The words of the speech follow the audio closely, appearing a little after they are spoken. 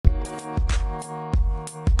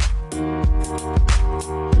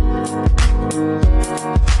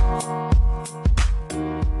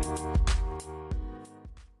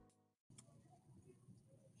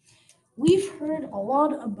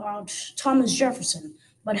lot about Thomas Jefferson,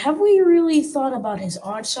 but have we really thought about his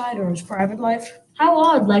odd side or his private life? How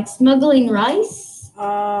odd, like smuggling rice?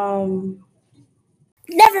 Never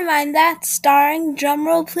mind that, starring,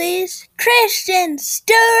 drumroll please, Christian,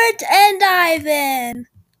 Stuart, and Ivan.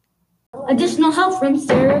 Additional help from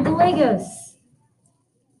Sarah Gallegos.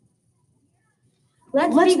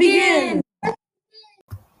 Let's begin!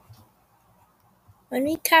 When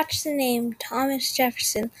we catch the name Thomas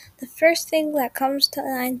Jefferson, the first thing that comes to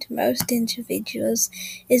mind to most individuals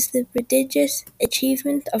is the prodigious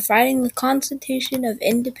achievement of writing the Constitution of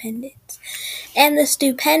Independence and the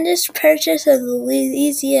stupendous purchase of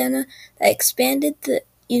Louisiana that expanded the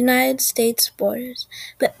United States borders.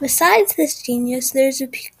 But besides this genius, there's a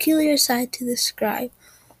peculiar side to the scribe.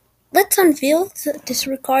 Let's unveil the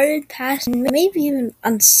disregarded past and maybe even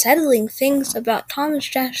unsettling things about Thomas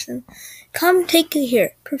Jefferson. Come take it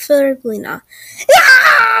here, preferably not.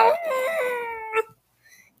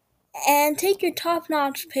 And take your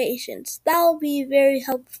top-notch patience. That'll be very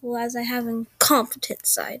helpful as I have a competent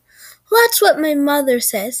side. Well, that's what my mother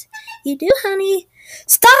says. You do, honey?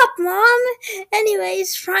 Stop, Mom!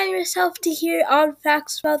 Anyways, prime yourself to hear odd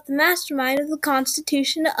facts about the mastermind of the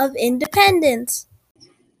Constitution of Independence.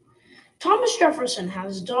 Thomas Jefferson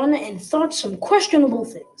has done and thought some questionable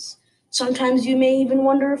things. Sometimes you may even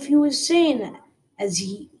wonder if he was sane, as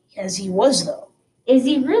he was, though. Is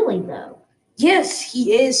he really, though? Yes,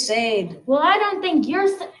 he is sane. Well, I don't think you're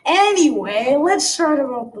Anyway, let's start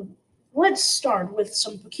with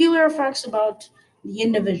some peculiar facts about the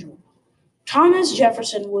individual. Thomas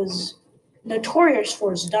Jefferson was notorious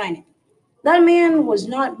for his dining. That man was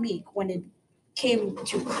not meek when it came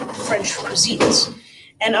to French cuisines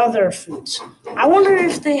and other foods. I wonder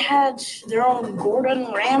if they had their own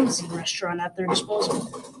Gordon Ramsay restaurant at their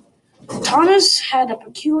disposal. Thomas had a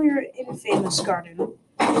peculiar and famous garden,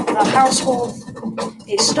 a household,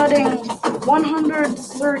 a stunning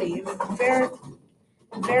 130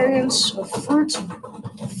 variants of fruit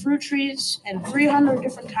trees, and 300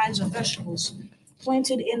 different kinds of vegetables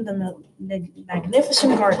planted in the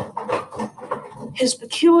magnificent garden. His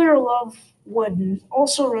peculiar love would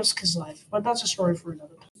also risk his life, but that's a story for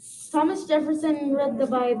another time. Thomas Jefferson read the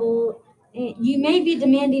Bible. You may be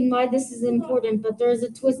demanding why this is important, but there is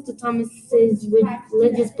a twist to Thomas's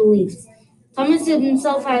religious beliefs. Thomas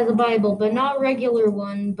himself has a Bible, but not a regular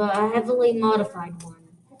one, but a heavily modified one.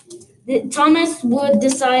 Thomas would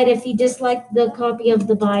decide if he disliked the copy of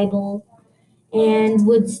the Bible and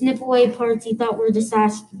would snip away parts he thought were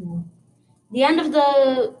distasteful.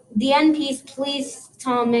 The end piece pleased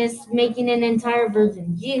Thomas, making an entire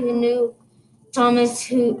version. Gee, who knew? Thomas,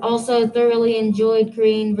 who also thoroughly enjoyed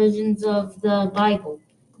creating versions of the Bible.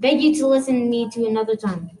 Beg you to listen to me to another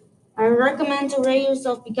time. I recommend to rate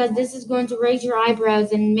yourself because this is going to raise your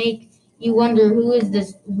eyebrows and make you wonder who is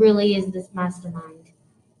this mastermind.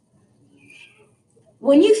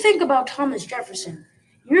 When you think about Thomas Jefferson,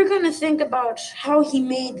 you're going to think about how he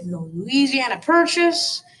made the Louisiana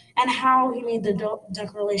Purchase and how he made the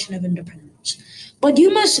Declaration of Independence. But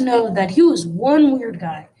you must know that he was one weird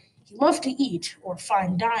guy. He loved to eat, or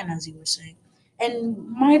fine dine, as he would say, and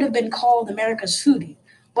might have been called America's foodie.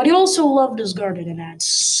 But he also loved his garden and had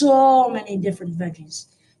so many different veggies,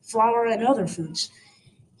 flour, and other foods.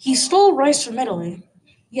 He stole rice from Italy.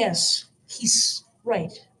 Yes, he's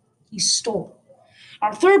right. He stole.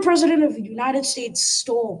 Our third president of the United States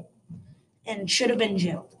stole and should have been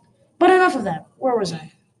jailed. But enough of that. Where was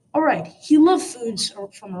I? All right. He loved foods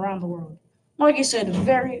from around the world. Like I said,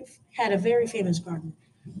 had a very famous garden.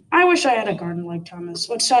 I wish I had a garden like Thomas,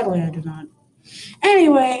 but sadly I do not.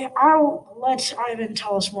 Anyway, I'll let Ivan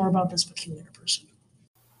tell us more about this peculiar person.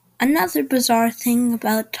 Another bizarre thing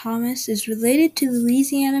about Thomas is related to the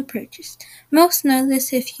Louisiana Purchase. Most know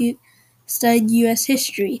this if you studied U.S.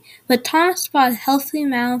 history, but Thomas bought a healthy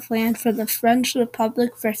amount of land from the French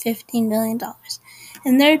Republic for $15 million.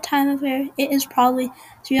 In their time of era, it is probably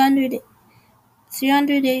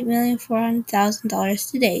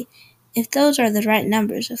 $308,400,000 today, if those are the right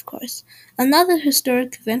numbers, of course. Another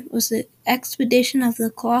historic event was the expedition of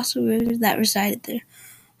the colossal river that resided there.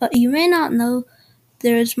 But you may not know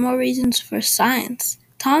there is more reasons for science.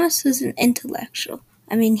 Thomas was an intellectual.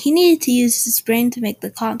 He needed to use his brain to make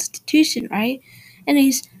the Constitution, right?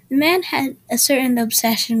 Anyways, the man had a certain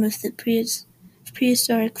obsession with the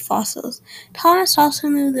prehistoric fossils. Thomas also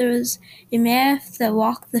knew there was a mammoth that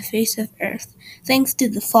walked the face of Earth, thanks to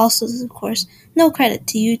the fossils, of course. No credit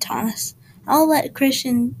to you, Thomas. I'll let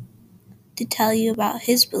Christian to tell you about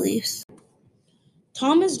his beliefs.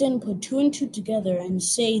 Thomas didn't put two and two together and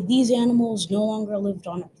say these animals no longer lived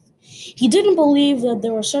on Earth. He didn't believe that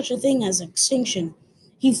there was such a thing as extinction.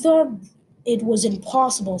 He thought it was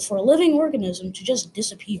impossible for a living organism to just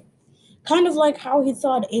disappear, kind of like how he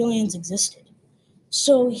thought aliens existed.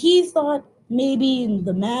 So he thought maybe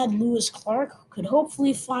the mad Lewis Clark could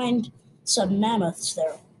hopefully find some mammoths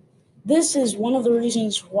there. This is one of the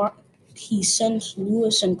reasons why he sent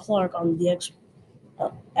Lewis and Clark on the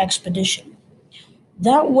expedition.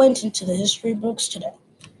 That went into the history books today.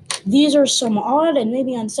 These are some odd and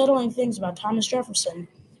maybe unsettling things about Thomas Jefferson,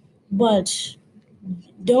 but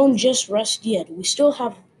don't just rest yet. We still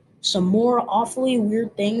have some more awfully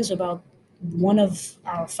weird things about one of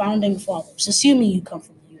our founding fathers, assuming you come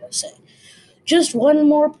from the USA. Just one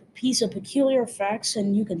more piece of peculiar facts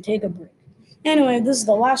and you can take a break. Anyway, this is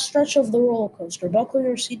the last stretch of the roller coaster. Buckle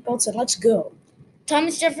your seatbelts and let's go.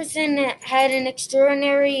 Thomas Jefferson had an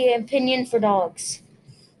extraordinary opinion for dogs.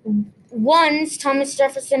 Once, Thomas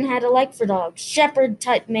Jefferson had a like for dogs, shepherd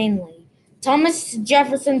type mainly. Thomas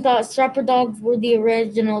Jefferson thought shepherd dogs were the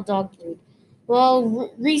original dog breed.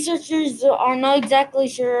 Well, researchers are not exactly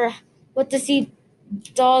sure what the sea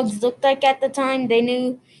dogs looked like at the time. They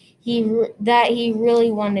knew that he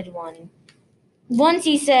really wanted one. Once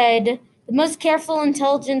he said, "The most careful,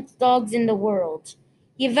 intelligent dogs in the world."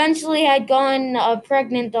 He eventually had gotten a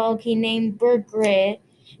pregnant dog he named Burgrit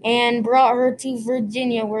and brought her to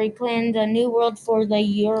Virginia, where he planned a new world for the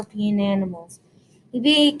European animals. He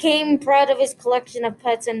became proud of his collection of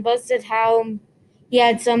pets and boasted how he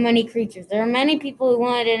had so many creatures. There are many people who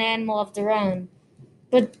wanted an animal of their own,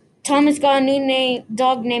 but Thomas got a new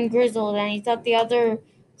dog named Grizzled, and he thought the other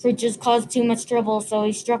creatures caused too much trouble, so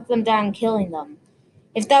he struck them down, killing them.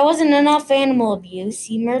 If that wasn't enough animal abuse,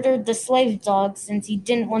 he murdered the slave dogs since he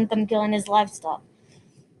didn't want them killing his livestock.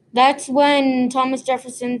 That's when Thomas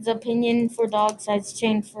Jefferson's opinion for dogs has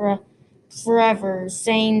changed forever,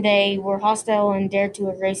 saying they were hostile and dared to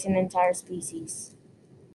erase an entire species.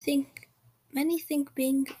 Think Many think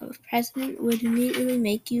being a president would immediately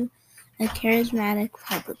make you a charismatic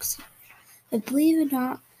public speaker. But believe it or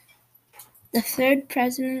not, the third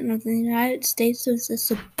president of the United States was a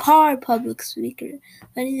subpar public speaker.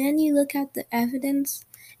 But then you look at the evidence,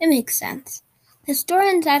 it makes sense.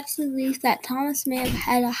 Historians actually believe that Thomas may have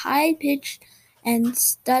had a high-pitched and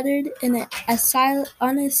stuttered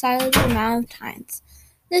unassailable amount of times.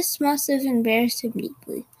 This must have embarrassed him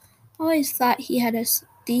deeply. I always thought he had a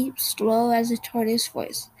deep, slow as a tortoise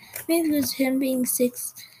voice. Maybe it was him being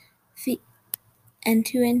 6 feet and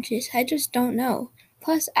 2 inches. I just don't know.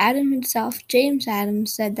 Plus, Adam himself, James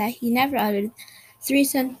Adams, said that he never uttered 3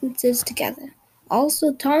 sentences together.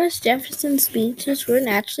 Also, Thomas Jefferson's speeches weren't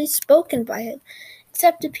actually spoken by him,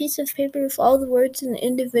 except a piece of paper with all the words an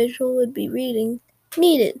individual would be reading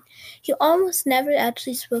needed. He almost never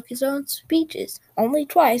actually spoke his own speeches, only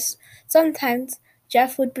twice. Sometimes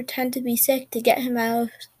Jeff would pretend to be sick to get him out of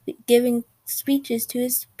giving speeches to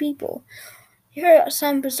his people. Here are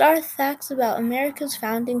some bizarre facts about America's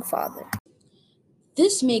founding father.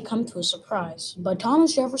 This may come to a surprise, but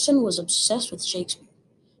Thomas Jefferson was obsessed with Shakespeare.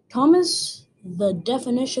 Thomas, the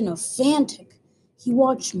definition of frantic, he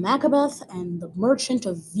watched Macbeth and The Merchant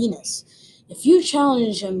of Venus. If you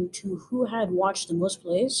challenge him to who had watched the most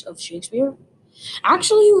plays of Shakespeare,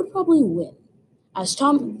 actually he would probably win, as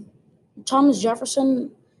Thomas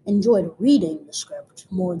Jefferson enjoyed reading the script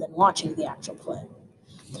more than watching the actual play.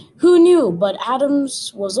 Who knew? But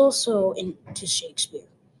Adams was also into Shakespeare.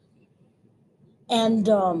 And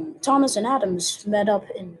Thomas and Adams met up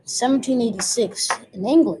in 1786 in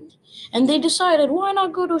England, and they decided why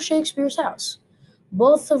not go to Shakespeare's house.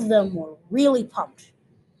 Both of them were really pumped.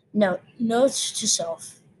 Now, notes to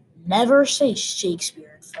self: never say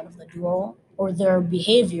Shakespeare in front of the duo, or their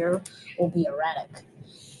behavior will be erratic.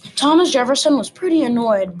 Thomas Jefferson was pretty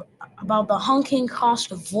annoyed about the honking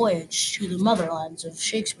cost of voyage to the motherlands of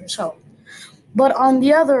Shakespeare's home. But on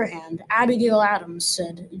the other hand, Abigail Adams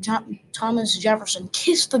said Thomas Jefferson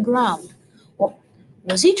kissed the ground. Well,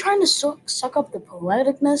 was he trying to suck up the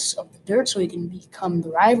poeticness of the dirt so he can become the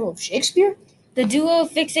rival of Shakespeare? The duo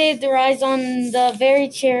fixated their eyes on the very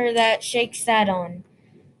chair that Shake sat on.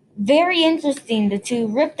 Very interesting. The two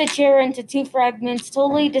ripped the chair into two fragments,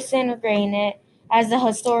 totally disintegrating it as a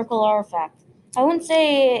historical artifact. I wouldn't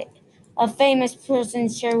say a famous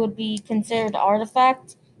person's chair would be considered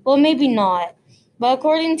artifact. Well, maybe not. But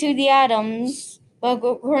according to the Adams,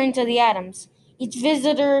 each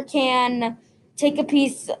visitor can take a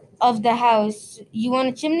piece of the house. You want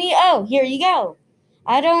a chimney? Oh, here you go.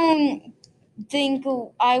 I don't think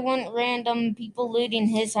I want random people looting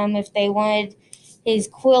his home if they wanted his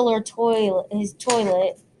toilet,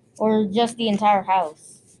 or just the entire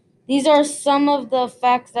house. These are some of the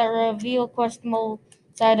facts that reveal questionable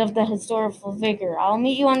side of the historical figure. I'll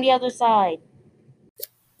meet you on the other side.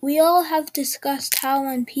 We all have discussed how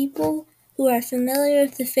when people who are familiar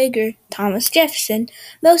with the figure Thomas Jefferson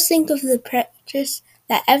most think of the purchase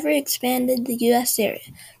that ever expanded the U.S. area.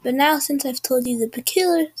 But now, since I've told you the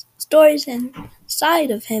peculiar stories and side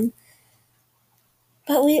of him,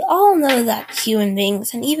 but we all know that human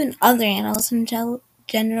beings and even other animals in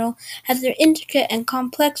general have their intricate and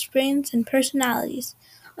complex brains and personalities.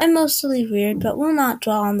 I'm mostly weird, but will not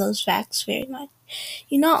dwell on those facts very much.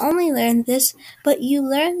 You not only learn this, but you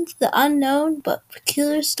learn the unknown but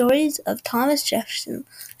peculiar stories of Thomas Jefferson,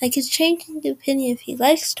 like his changing opinion if he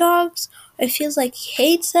likes dogs, or feels like he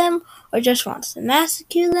hates them, or just wants to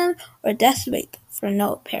massacre them, or decimate them for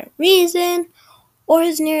no apparent reason, or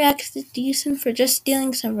his near execution for just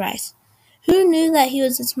stealing some rice. Who knew that he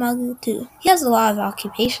was a smuggler too? He has a lot of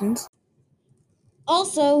occupations.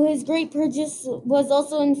 Also, his great purchase was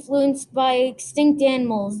also influenced by extinct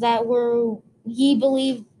animals that he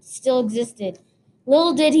believed still existed.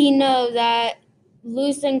 Little did he know that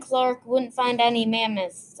Lewis and Clark wouldn't find any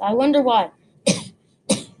mammoths. I wonder why.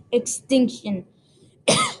 Extinction.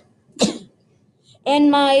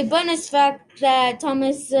 And my bonus fact that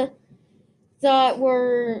Thomas thought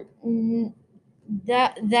were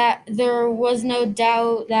that there was no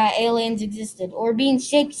doubt that aliens existed, or being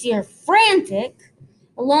Shakespeare frantic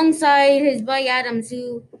alongside his buddy Adams,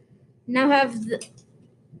 who now have the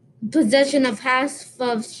possession of half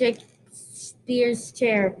of Shakespeare's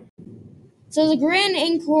chair. So the grand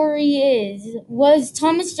inquiry is: was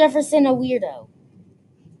Thomas Jefferson a weirdo?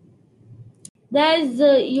 That is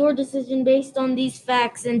your decision based on these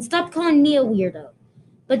facts, and stop calling me a weirdo.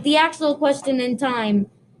 But the actual question in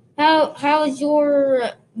time: how has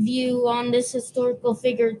your view on this historical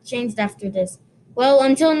figure changed after this? Well,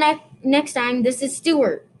 until next time, this is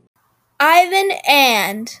Stuart, Ivan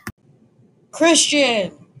and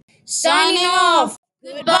Christian, signing off.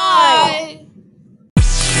 Goodbye.